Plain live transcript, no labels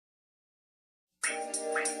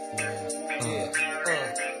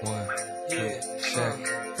One, check.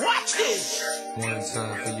 Watch this. One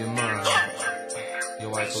time for your mind. Your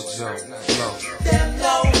wife will joke. Flow. Them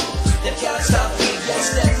know, them can't stop me. Yes,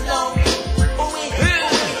 them know.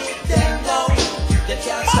 Them know, them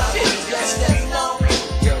can't stop me. Yes, them know.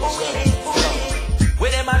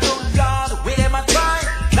 With them I do Lord, with them I try.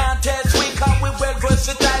 Can't test, we come, we well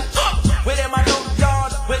versatile. With them I do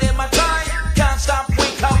Lord, with them I try. Can't stop, we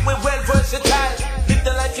come, we well versatile. Live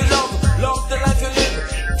the life you love the life you live.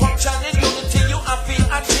 Function in unity, you happy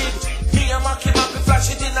achieve. Me and Marky flash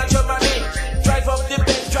it in a Germany. Drive up the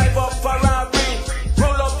Benz, drive up Ferrari.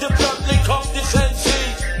 Roll up the blood, lick up the sensi.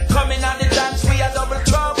 Coming on the dance, we are double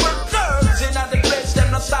trouble. Girls in the place, them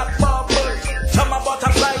not stop bubble. Some are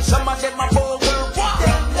butterflies, some of them are bogle.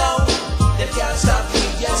 Them know, they can't stop me.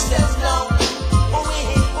 Yes, them know.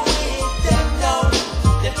 Them know,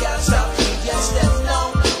 they can't stop me. Yes, them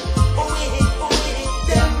know.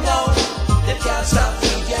 Them know, they can't stop me.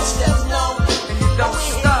 Yes, them know. And you don't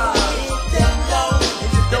stop. Them know,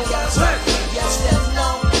 they can't stop me. Yes, them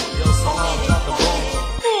know. Yo, so I'm talking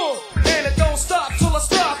boom. And it don't stop till I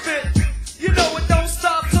stop it. You know it don't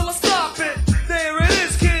stop till I stop it. There it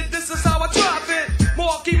is, kid, this is how I drop it.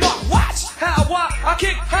 Marky Mark, watch how I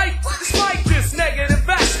kick hype. Despite this negative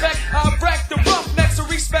aspect, I break the roughnecks to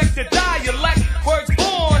respect the dialect. Words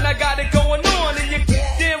born, I got it going on, and you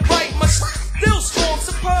damn right, my still strong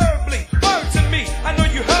superbly. Heard to me, I know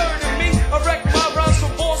you heard of me. I wreck my rhymes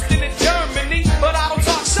from Boston and Germany, but I don't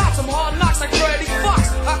talk shots, I'm hard knocks like Freddie Fox.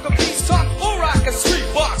 I can peace talk or I can street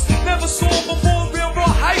box. Never saw before real raw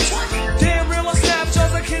heights. Damn real on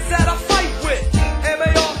snapshots of kids that I fight with.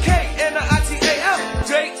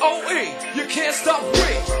 MARKNITAL, you can't stop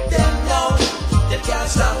with. Them know, they can't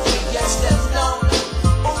stop me. Yes, them know.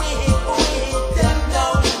 Them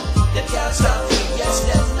know, they can't stop me. Yes,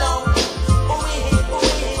 them know.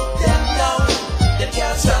 Them know, they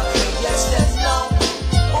can't stop me. Yes, them know.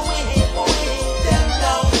 Them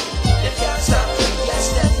know, they can't stop me. Yes,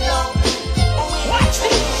 them know. Watch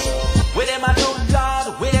this. With them I do Lord,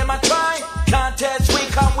 with them I try. Can't test, we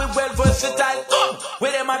come, we well versatile.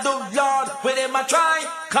 With them I do Lord, with them I try.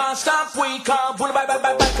 Can't stop, we come. Bull, bye, bye,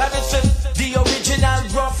 bye, bye. This is the original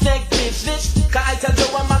rough